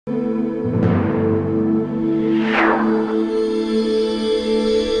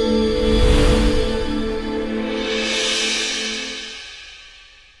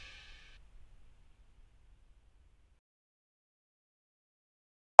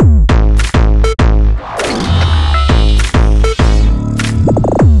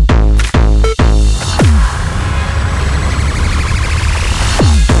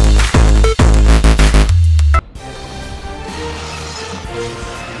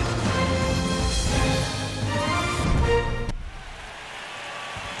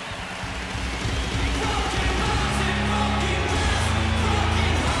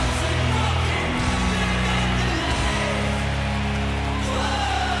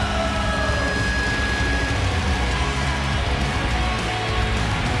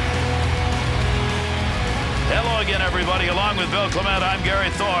everybody. Along with Bill Clement, I'm Gary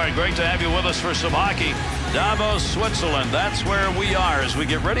Thorne. Great to have you with us for some hockey. Davos, Switzerland. That's where we are as we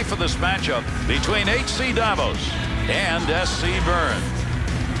get ready for this matchup between HC Davos and SC Bern.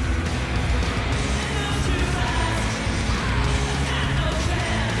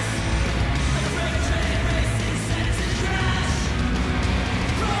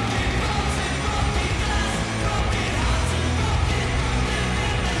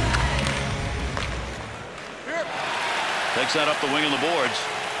 Takes that up the wing of the boards.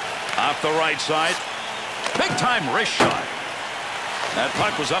 Off the right side. Big time wrist shot. That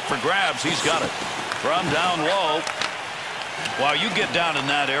puck was up for grabs. He's got it. From down low. While you get down in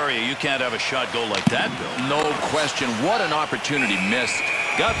that area, you can't have a shot go like that, Bill. No question. What an opportunity missed.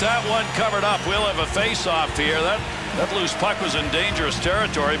 Got that one covered up. We'll have a face-off here. That loose puck was in dangerous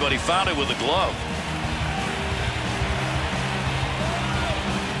territory, but he found it with a glove.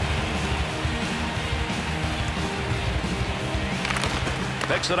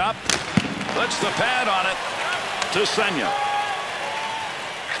 Picks it up. Puts the pad on it. To Senya.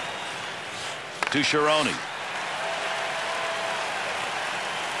 To Sharoni.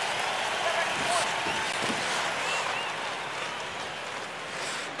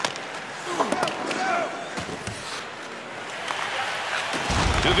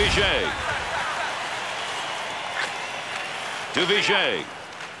 To Viget. To Viget.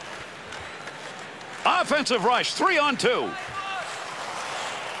 Offensive rush. 3-on-2.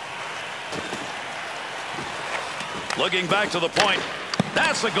 Looking back to the point.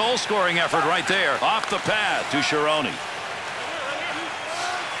 That's the goal-scoring effort right there. Off the pad to Sharoni.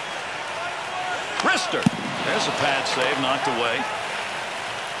 Rister. There's a pad save, knocked away.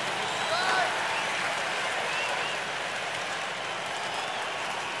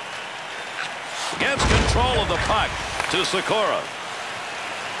 Gets control of the puck to Sakura.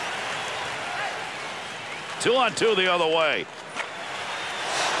 2-on-2 the other way.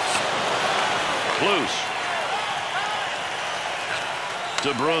 Loose.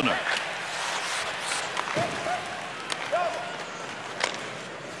 To Bruner.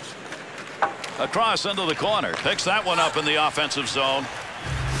 Across into the corner. Picks that one up in the offensive zone.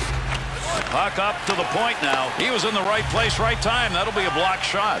 Puck up to the point now. He was in the right place, right time. That'll be a blocked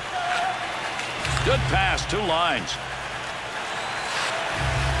shot. Good pass, two lines.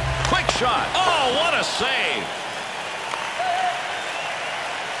 Quick shot. Oh, what a save.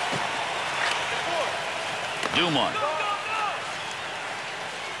 Dumont.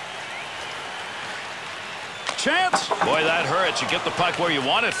 Chance. Boy, that hurts. You get the puck where you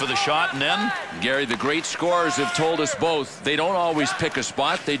want it for the shot, and then Gary, the great scorers have told us both they don't always pick a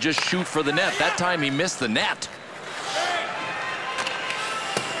spot. They just shoot for the net. That time he missed the net.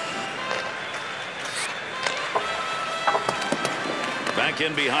 Back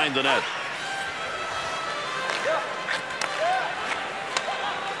in behind the net.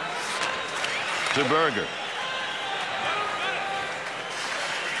 To Berger.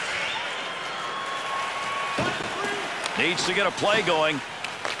 Needs to get a play going.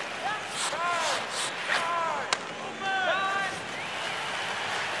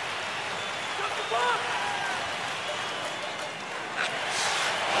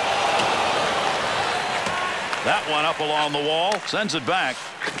 That one up along the wall. Sends it back.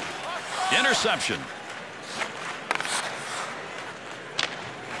 Interception.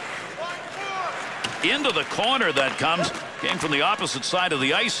 Into the corner that comes. Came from the opposite side of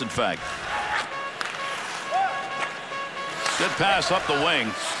the ice, in fact. Good pass up the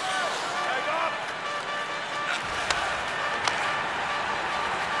wing.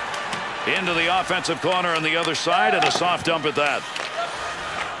 Into the offensive corner on the other side, and a soft dump at that.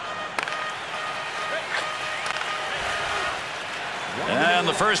 And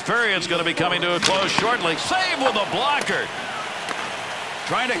the first period's going to be coming to a close shortly. Save with a blocker.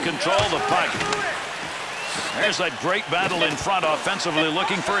 Trying to control the puck. There's that great battle in front, offensively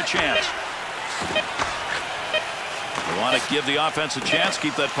looking for a chance. They want to give the offense a chance,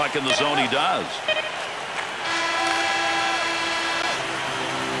 keep that puck in the zone. He does.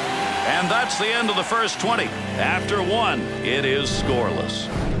 And that's the end of the first 20. After one, it is scoreless.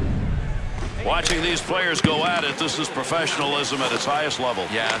 Watching these players go at it, this is professionalism at its highest level.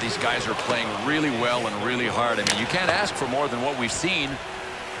 Yeah, these guys are playing really well and really hard. I mean, you can't ask for more than what we've seen.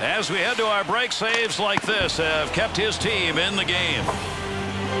 As we head to our break, saves like this have kept his team in the game.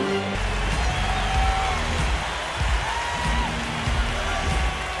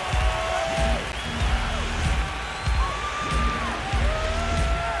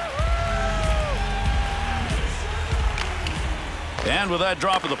 And with that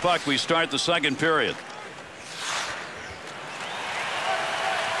drop of the puck, we start the second period.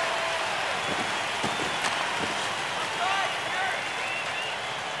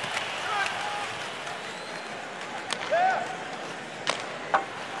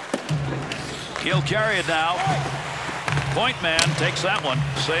 He'll carry it now. Point man takes that one.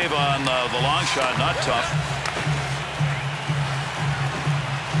 Save on the long shot. Not tough.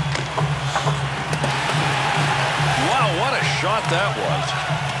 Wow, what a shot that was.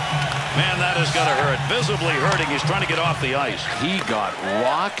 Man, that has got to hurt. Visibly hurting. He's trying to get off the ice. He got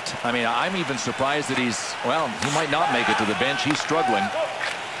rocked. I mean, I'm even surprised that he might not make it to the bench. He's struggling.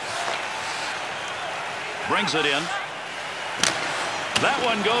 Brings it in. That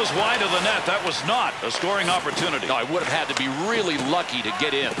one goes wide of the net. That was not a scoring opportunity. No, I would have had to be really lucky to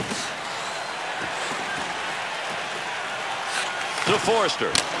get in. To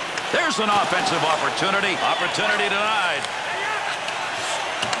Forster. There's an offensive opportunity. Opportunity denied.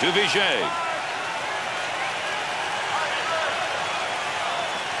 To Vigier.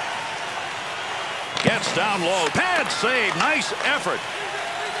 Gets down low. Pad save. Nice effort.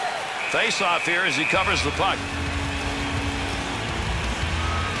 Face off here as he covers the puck.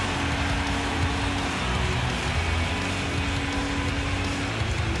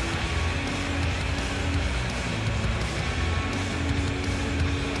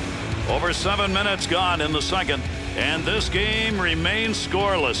 Over 7 minutes gone in the second, and this game remains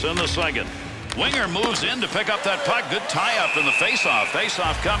scoreless in the second. Winger moves in to pick up that puck. Good tie-up in the face-off.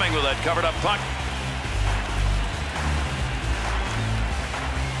 Face-off coming with that covered-up puck.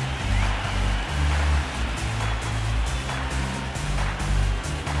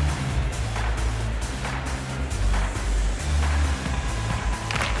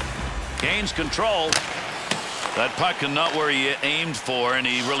 Gains control. That puck not where he aimed for, and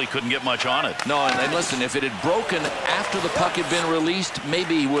he really couldn't get much on it. No, and listen, if it had broken after the puck had been released,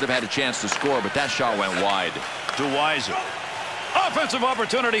 maybe he would have had a chance to score, but that shot went wide. To Weiser. Offensive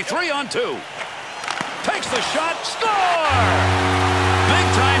opportunity, 3-on-2. Takes the shot, score!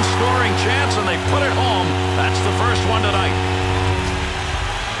 Big-time scoring chance, and they put it home. That's the first one tonight.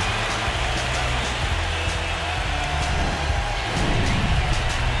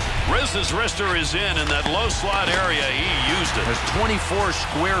 Riz's wrister is in that low slot area. He used it. There's 24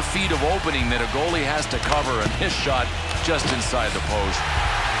 square feet of opening that a goalie has to cover, and his shot just inside the post.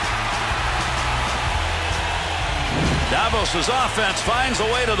 Davos' offense finds a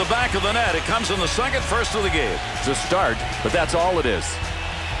way to the back of the net. It comes in the second, first of the game. It's a start, but that's all it is.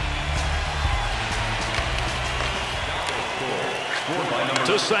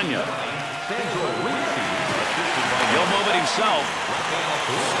 To Senya. He'll move it himself.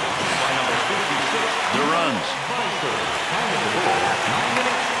 The runs.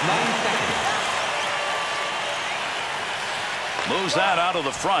 Moves that out of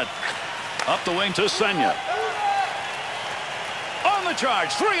the front. Up the wing to Senya. On the charge,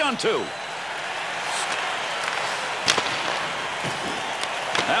 3-on-2.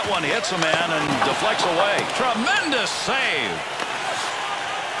 That one hits a man and deflects away. Tremendous save.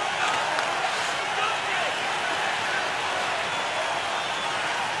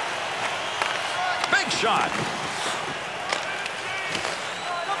 Big shot.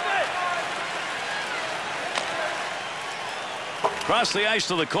 Across the ice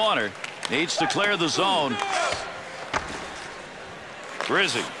to the corner. Needs to clear the zone.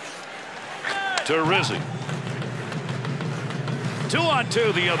 Rizzi. To Rizzi.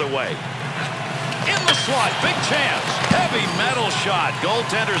 2-on-2 the other way. In the slot. Big chance. Heavy metal shot.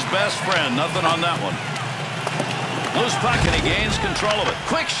 Goaltender's best friend. Nothing on that one. Loose puck and he gains control of it.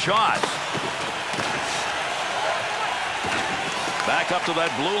 Quick shot. Back up to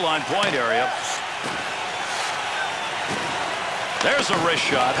that blue line point area. There's a wrist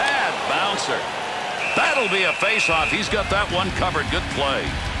shot. Pad bouncer. That'll be a face-off. He's got that one covered. Good play.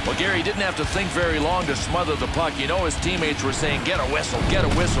 Well, Gary didn't have to think very long to smother the puck. You know his teammates were saying, get a whistle,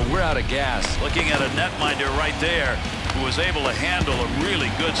 we're out of gas. Looking at a netminder right there who was able to handle a really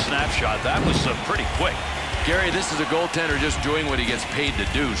good snapshot. That was pretty quick. Gary, this is a goaltender just doing what he gets paid to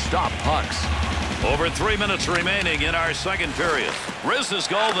do. Stop pucks. Over 3 minutes remaining in our second period. Riz's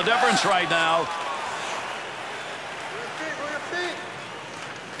goal, the difference right now.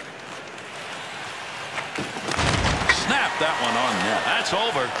 Snap that one on net. That's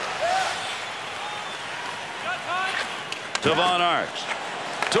over. To Von Arx.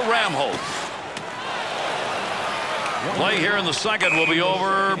 To Ramholtz. Play here in the second will be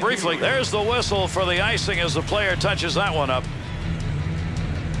over briefly. There's the whistle for the icing as the player touches that one up.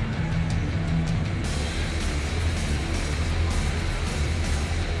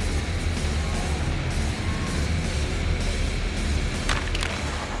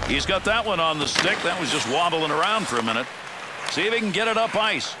 He's got that one on the stick. That was just wobbling around for a minute. See if he can get it up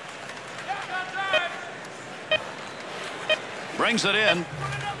ice. Brings it in.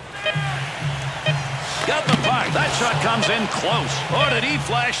 Got the puck. That shot comes in close. Oh, did he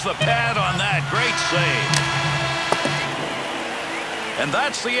flash the pad on that? Great save. And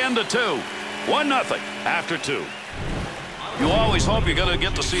that's the end of 2. 1-0 after 2. You always hope you're going to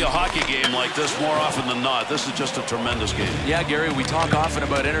get to see a hockey game like this more often than not. This is just a tremendous game. Yeah, Gary, we talk often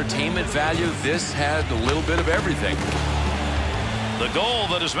about entertainment value. This had a little bit of everything. The goal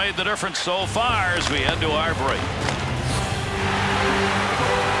that has made the difference so far as we head to our break.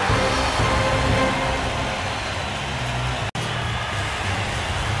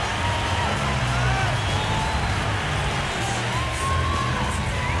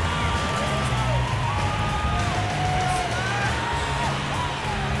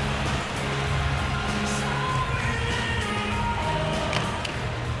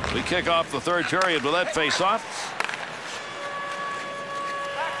 We kick off the third period with that face-off.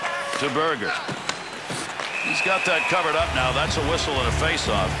 To Berger. He's got that covered up now. That's a whistle and a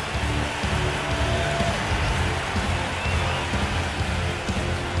face-off.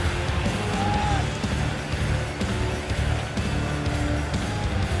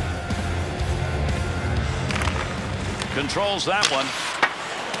 Controls that one.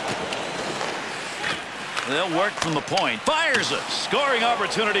 They'll work from the point. Fires it. Scoring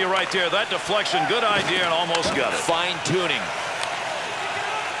opportunity right there. That deflection, good idea, and almost got it. Fine-tuning.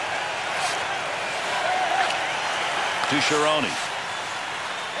 To Chironi.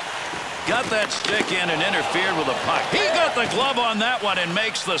 Got that stick in and interfered with the puck. He got the glove on that one and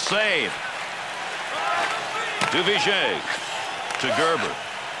makes the save. To Vigé. To Gerber.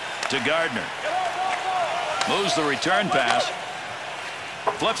 To Gardner. Moves the return pass.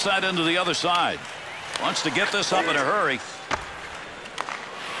 Flips that into the other side. Wants to get this up in a hurry.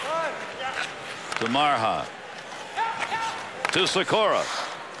 To Marha. To Sikora.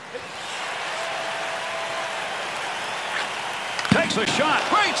 Takes a shot.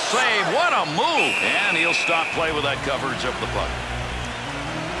 Great save. What a move. And he'll stop play with that coverage of the puck.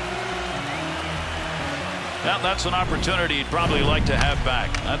 Now that's an opportunity he'd probably like to have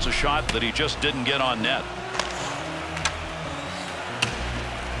back. That's a shot that he just didn't get on net.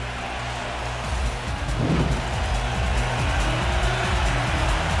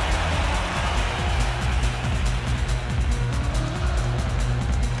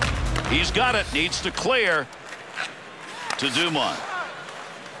 He's got it. Needs to clear. To Dumont.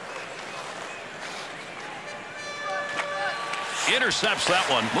 Intercepts that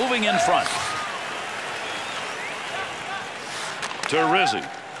one. Moving in front. To Rizzi.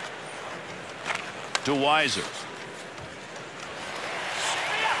 To Weiser.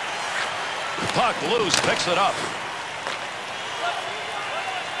 Puck loose. Picks it up.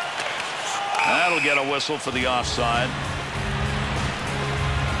 That'll get a whistle for the offside.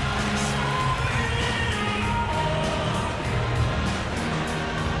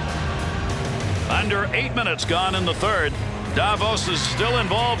 Under 8 minutes gone in the third. Davos is still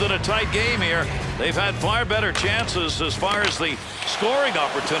involved in a tight game here. They've had far better chances as far as the scoring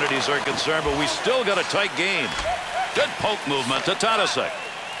opportunities are concerned, but we still got a tight game. Good poke movement to Tadasek.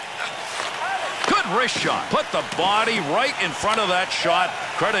 Good wrist shot. Put the body right in front of that shot.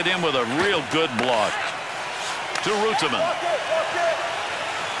 Credit him with a real good block. To Reutemann.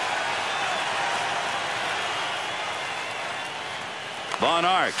 Von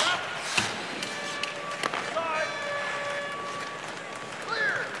Arx.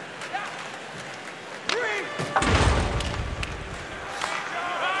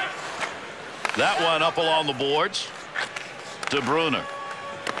 That one up along the boards. To Brunner.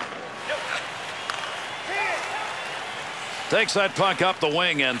 Takes that puck up the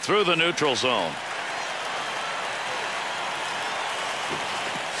wing and through the neutral zone.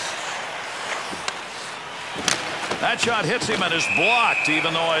 That shot hits him and is blocked,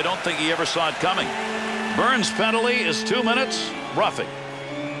 even though I don't think he ever saw it coming. Bern's penalty is 2 minutes. Roughing.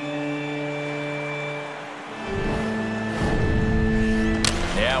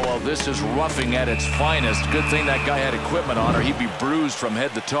 Yeah, well, this is roughing at its finest. Good thing that guy had equipment on, or he'd be bruised from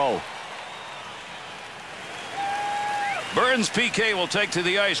head to toe. Bern's PK will take to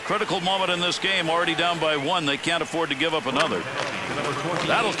the ice. Critical moment in this game. Already down by 1. They can't afford to give up another.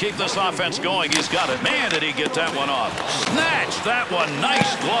 That'll keep this offense going. He's got it. Man, did he get that one off. Snatch that one.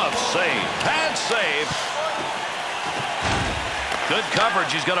 Nice glove save. Pad save. Good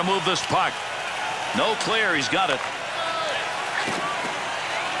coverage. He's got to move this puck. No clear. He's got it.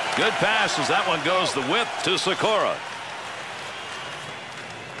 Good pass as that one goes the width to Sikora.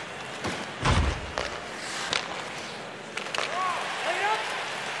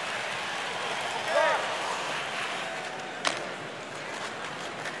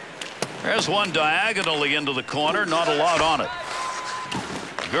 There's one diagonally into the corner. Not a lot on it.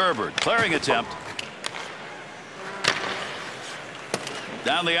 Gerber, clearing attempt.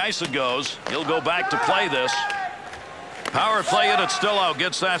 Down the ice it goes. He'll go back to play this. Power play it. It's still out.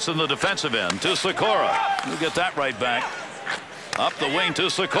 Gets that in the defensive end to Sikora. He'll get that right back. Up the wing to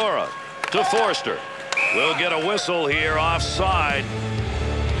Sikora. To Forster. We'll get a whistle here offside.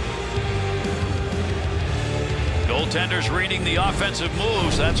 Goaltender's reading the offensive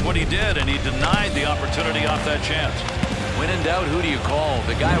moves. That's what he did, and he denied the opportunity off that chance. When in doubt, who do you call?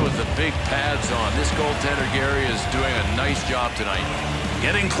 The guy with the big pads on. This goaltender, Gary, is doing a nice job tonight.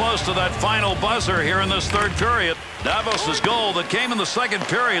 Getting close to that final buzzer here in this third period. Davos' goal that came in the second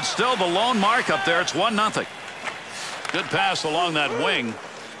period, still the lone mark up there. It's 1-0. Good pass along that wing.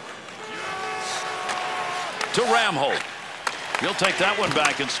 To Ramholt. He'll take that one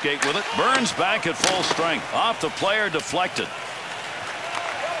back and skate with it. Burns back at full strength. Off the player, deflected.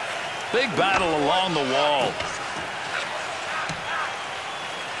 Big battle along the wall.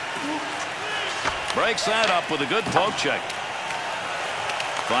 Breaks that up with a good poke check.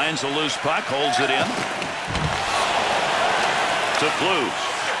 Finds a loose puck, holds it in. To Blues.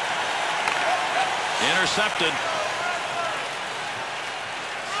 Intercepted.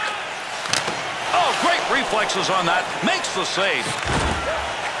 Oh, great reflexes on that. Makes the save.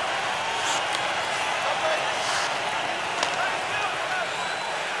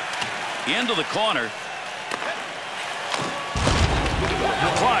 Into the corner.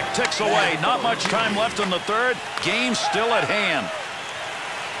 The clock ticks away. Not much time left in the third. Game still at hand.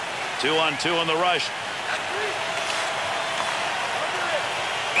 2-on-2 in the rush.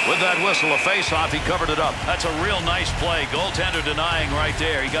 With that whistle, a face-off, he covered it up. That's a real nice play. Goaltender denying right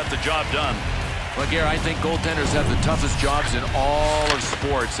there. He got the job done. Well, Gary, I think goaltenders have the toughest jobs in all of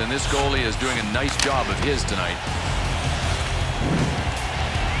sports, and this goalie is doing a nice job of his tonight.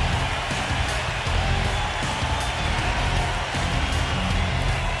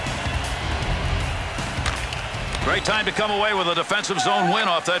 Great time to come away with a defensive zone win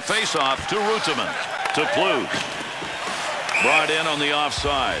off that faceoff. To Reutemann. To Blues. Brought in on the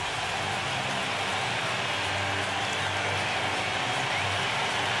offside.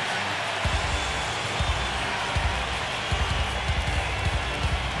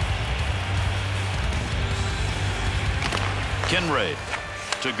 Kinraid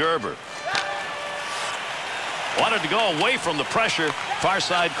to Gerber. Wanted to go away from the pressure. Far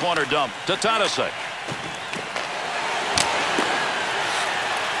side corner dump to Tadasek.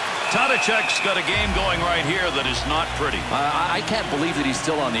 Tadasek's got a game going right here that is not pretty. I can't believe that he's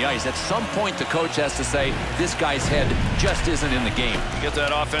still on the ice. At some point, the coach has to say, this guy's head just isn't in the game. Get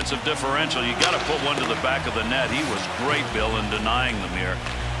that offensive differential. You got to put one to the back of the net. He was great, Bill, in denying them here.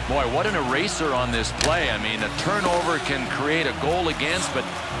 Boy, what an eraser on this play. I mean, a turnover can create a goal against, but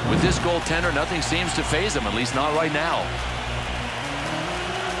with this goaltender, nothing seems to faze him, at least not right now.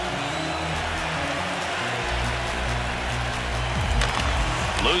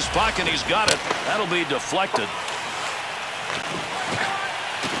 Loose puck, and he's got it. That'll be deflected.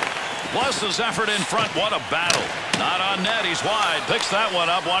 Plus his effort in front. What a battle. Not on net. He's wide. Picks that one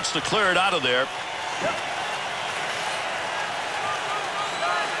up. Wants to clear it out of there.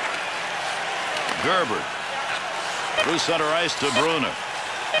 Gerber. Through center ice to Bruner.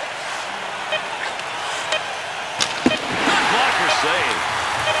 Good blocker save.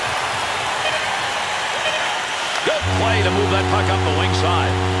 Good play to move that puck up the wing side.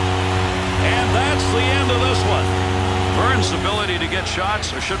 And that's the end of this one. Bern's ability to get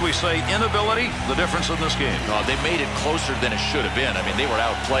shots, or should we say inability, the difference in this game. Oh, they made it closer than it should have been. I mean, they were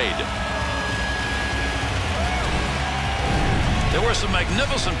outplayed. There were some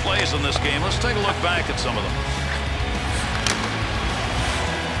magnificent plays in this game. Let's take a look back at some of them.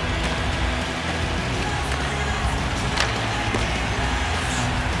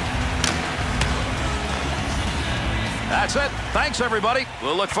 That's it. Thanks, everybody.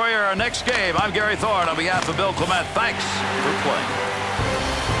 We'll look for you our next game. I'm Gary Thorne on behalf of Bill Clement. Thanks for playing.